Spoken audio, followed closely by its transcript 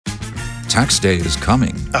Tax day is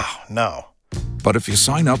coming. Oh, no. But if you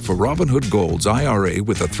sign up for Robinhood Gold's IRA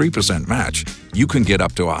with a 3% match, you can get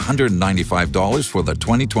up to $195 for the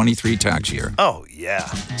 2023 tax year. Oh, yeah.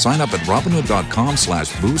 Sign up at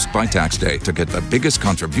Robinhood.com/boost by tax day to get the biggest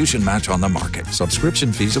contribution match on the market.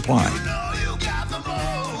 Subscription fees apply.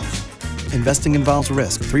 Investing involves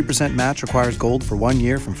risk. 3% match requires gold for 1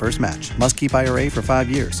 year from first match. Must keep IRA for 5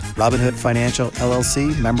 years. Robinhood Financial,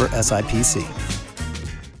 LLC, member SIPC.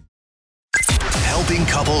 Helping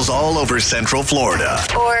couples all over Central Florida.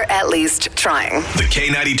 Or at least trying. The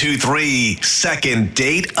K92-3 Second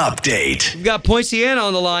Date Update. We've got Poinciana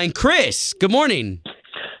on the line. Chris, good morning.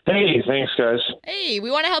 Hey, thanks, guys. Hey,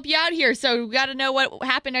 we want to help you out here, so we got to know what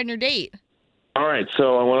happened on your date. All right,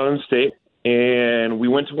 so I went on this date, and we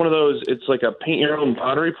went to one of those, it's like a paint-your-own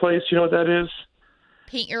pottery place. You know what that is?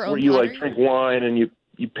 Paint your own Where you, pottery? like, drink wine, and you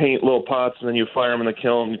paint little pots, and then you fire them in the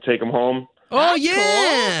kiln, and you take them home. Oh, That's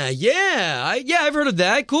yeah. cool. Yeah. I've heard of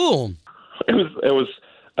that. Cool. It was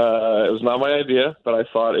not my idea, but I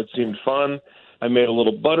thought it seemed fun. I made a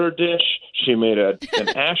little butter dish. She made an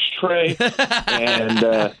ashtray,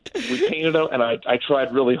 and we painted them. And I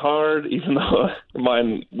tried really hard, even though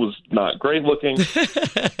mine was not great looking.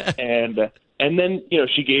 and then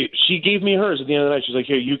she gave me hers at the end of the night. She's like,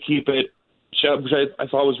 "Here, you keep it." Which I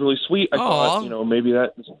thought was really sweet. I thought, maybe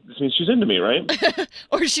this means she's into me, right?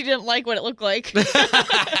 Or she didn't like what it looked like.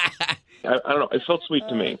 I don't know. It felt sweet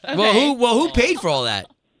to me. Okay. Well, who paid for all that?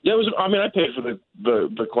 Yeah, it was. I mean, I paid for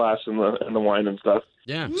the glass and the wine and stuff.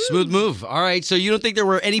 Yeah, smooth move. All right, so you don't think there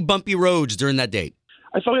were any bumpy roads during that date?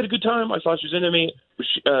 I thought we had a good time. I thought she was into me.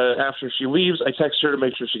 After she leaves, I text her to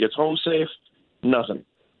make sure she gets home safe. Nothing.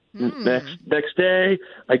 Next day,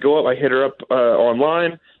 I go up. I hit her up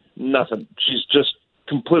online. Nothing. She's just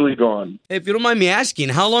completely gone. If you don't mind me asking,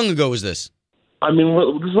 how long ago was this? I mean, it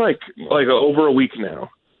was like over a week now.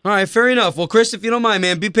 All right, fair enough. Well, Chris, if you don't mind,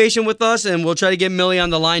 man, be patient with us, and we'll try to get Millie on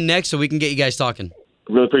the line next so we can get you guys talking.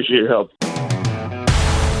 Really appreciate your help.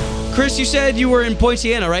 Chris, you said you were in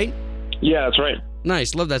Poinciana, right? Yeah, that's right.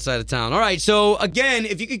 Nice. Love that side of town. All right, so again,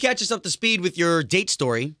 if you could catch us up to speed with your date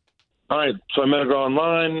story. All right, so I met a girl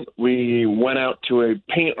online. We went out to a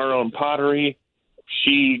paint-our-own pottery.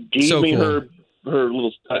 She gave me her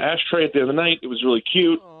little ashtray at the end of the night. It was really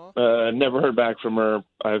cute. Never heard back from her.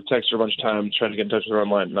 I've texted her a bunch of times, tried to get in touch with her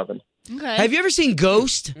online. Nothing. Okay. Have you ever seen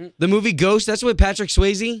Ghost? The movie Ghost? That's with Patrick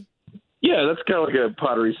Swayze? Yeah, that's kind of like a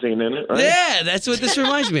pottery scene in it, right? Yeah, that's what this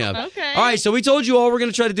reminds me of. Okay. All right, so we told you all we're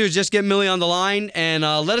going to try to do is just get Millie on the line, and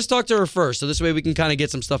let us talk to her first, so this way we can kind of get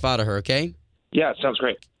some stuff out of her, okay? Yeah, sounds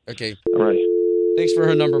great. Okay. All right. Thanks for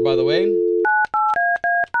her number, by the way.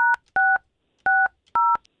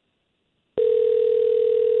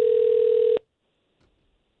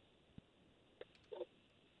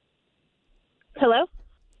 Hello?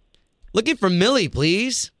 Looking for Millie,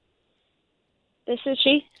 please. This is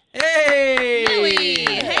she. Hey! Millie.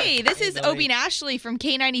 Hey, this is Obie Ashley from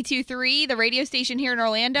K92.3, the radio station here in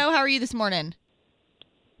Orlando. How are you this morning?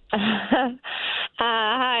 Hi,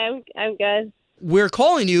 I'm good. We're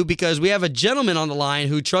calling you because we have a gentleman on the line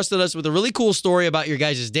who trusted us with a really cool story about your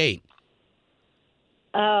guys' date.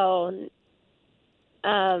 Oh.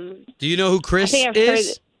 Do you know who Chris I think I've is?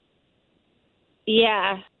 heard.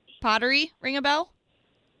 Yeah. Pottery, ring a bell?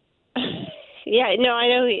 Yeah, no, I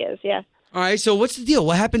know who he is, yeah. All right, so what's the deal?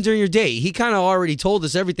 What happened during your date? He kind of already told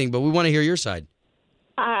us everything, but we want to hear your side.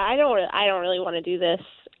 I don't really want to do this.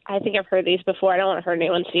 I think I've heard these before. I don't want to hurt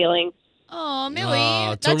anyone's feelings. Oh, Millie,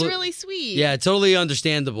 that's totally- really sweet. Yeah, totally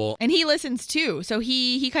understandable. And he listens too, so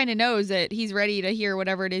he kind of knows that he's ready to hear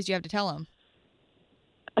whatever it is you have to tell him.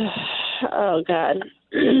 Oh, God.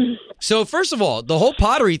 So first of all, the whole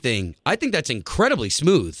pottery thing, I think that's incredibly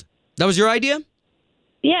smooth. That was your idea?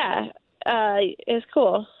 Yeah, it's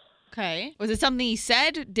cool. Okay. Was it something he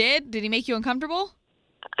said, did? Did he make you uncomfortable?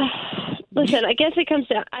 Listen, I guess it comes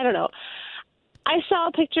down, I don't know. I saw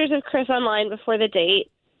pictures of Chris online before the date.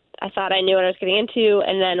 I thought I knew what I was getting into,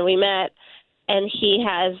 and then we met, and he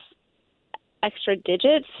has extra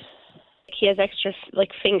digits. He has extra,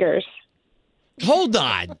 fingers. Hold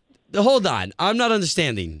on. I'm not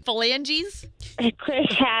understanding. Phalanges?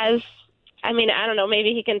 Chris has, I don't know,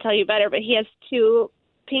 maybe he can tell you better, but he has 2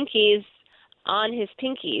 pinkies on his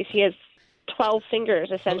pinkies. He has 12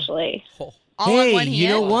 fingers, essentially. All on one hand?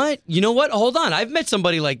 You know what? Hold on. I've met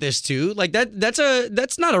somebody like this, too. Like, that's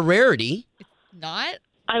not a rarity. Not?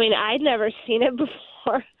 I'd never seen it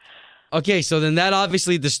before. Okay, so then that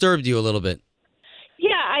obviously disturbed you a little bit.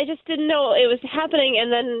 Yeah, I just didn't know it was happening,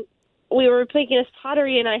 and then we were making this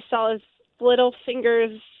pottery, and I saw his little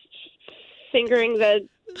fingers fingering the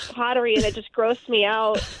pottery, and it just grossed me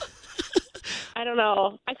out. I don't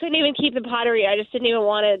know. I couldn't even keep the pottery. I just didn't even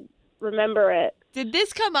want to remember it. Did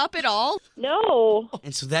this come up at all? No.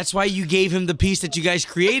 And so that's why you gave him the piece that you guys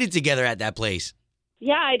created together at that place.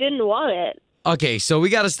 Yeah, I didn't want it. Okay, so we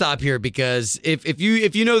got to stop here because if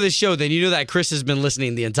you know this show, then you know that Chris has been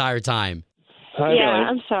listening the entire time. Hi, Yeah, Millie.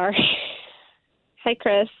 I'm sorry. Hi,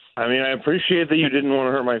 Chris. I mean, I appreciate that you didn't want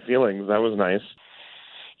to hurt my feelings. That was nice.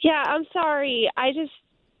 Yeah, I'm sorry. I just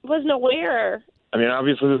wasn't aware. I mean,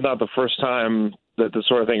 obviously, this is not the first time that this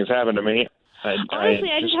sort of thing has happened to me. Honestly,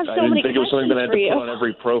 I just have so I didn't many think it was something that I had questions to for put on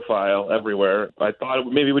every profile everywhere. I thought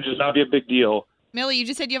maybe it would just not be a big deal. Millie, you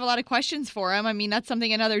just said you have a lot of questions for him. I mean, that's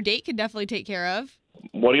something another date could definitely take care of.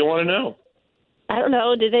 What do you want to know? I don't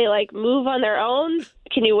know. Did they, move on their own?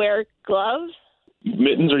 Can you wear gloves?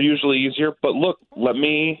 Mittens are usually easier, but look,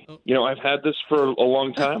 I've had this for a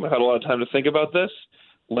long time. I've had a lot of time to think about this.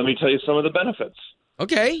 Let me tell you some of the benefits.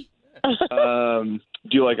 Okay. Do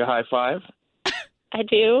you like a high five? I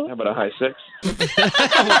do. How about a high six?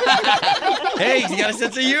 Hey, you got a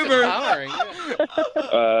sense of humor.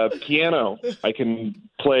 Piano. I can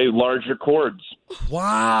play larger chords.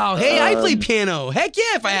 Wow. Hey, I play piano. Heck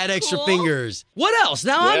yeah, if I had extra Cool. fingers. What else?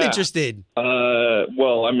 Now I'm Yeah. interested.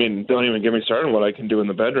 Well, I mean, don't even get me started on what I can do in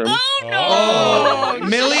the bedroom. Oh,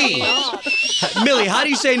 Millie. Millie, how do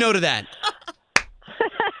you say no to that?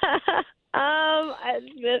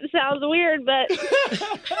 It sounds weird, but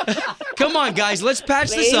Come on, guys, let's patch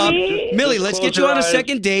this up. Maybe. Millie, Just let's close get you your on a eyes.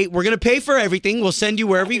 second date. We're going to pay for everything. We'll send you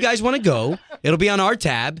wherever you guys want to go. It'll be on our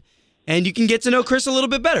tab, and you can get to know Chris a little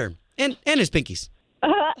bit better and his pinkies.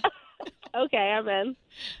 okay, I'm in.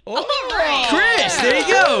 All right. Chris, there you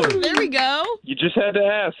go. There we go. You just had to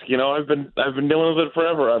ask. I've been dealing with it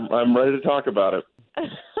forever. I'm ready to talk about it.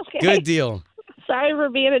 Okay. Good deal. Sorry for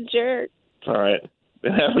being a jerk. It's all right.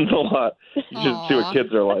 It happens a lot. You should see what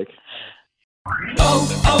kids are like.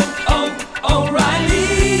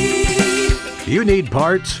 You need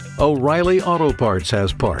parts? O'Reilly Auto Parts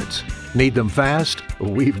has parts. Need them fast?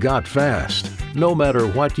 We've got fast. No matter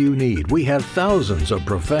what you need, we have thousands of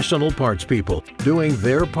professional parts people doing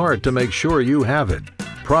their part to make sure you have it.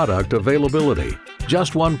 Product availability.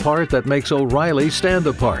 Just one part that makes O'Reilly stand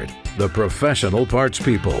apart. The professional parts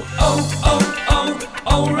people.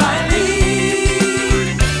 O'Reilly.